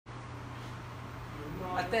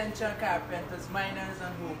Attention carpenters, miners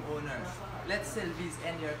and homeowners. Let Silvie'S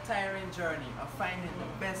end your tiring journey of finding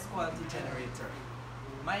the best quality generator.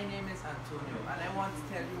 My name is Antonio and I want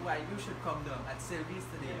to tell you why you should come down at Silvie'S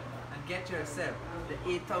today and get yourself the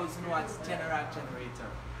 8,000 watts Generac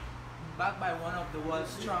generator. Backed by one of the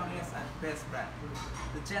world's strongest and best brands,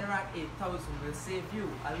 the Generac 8000 will save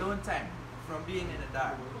you alone time from being in the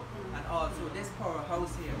dark. And also, this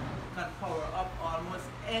powerhouse here can power up almost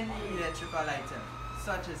any electrical item,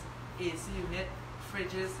 such as AC unit,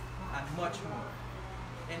 fridges, and much more.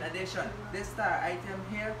 In addition, this star item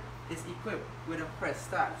here is equipped with a press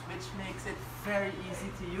start, which makes it very easy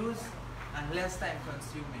to use and less time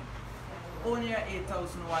consuming. Own your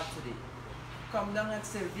 8,000 watt today. Come down at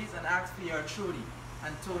Silvie'S and ask for your truly,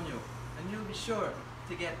 Antonio, and you'll be sure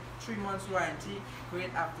to get 3 months warranty,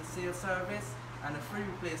 great after sale service, and a free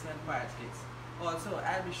replacement parts kit. Also,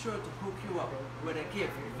 I'll be sure to hook you up with a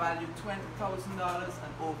gift valued $20,000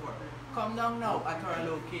 and over. Come down now at our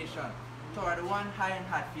location, toward 1 High and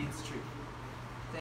Hatfield Street.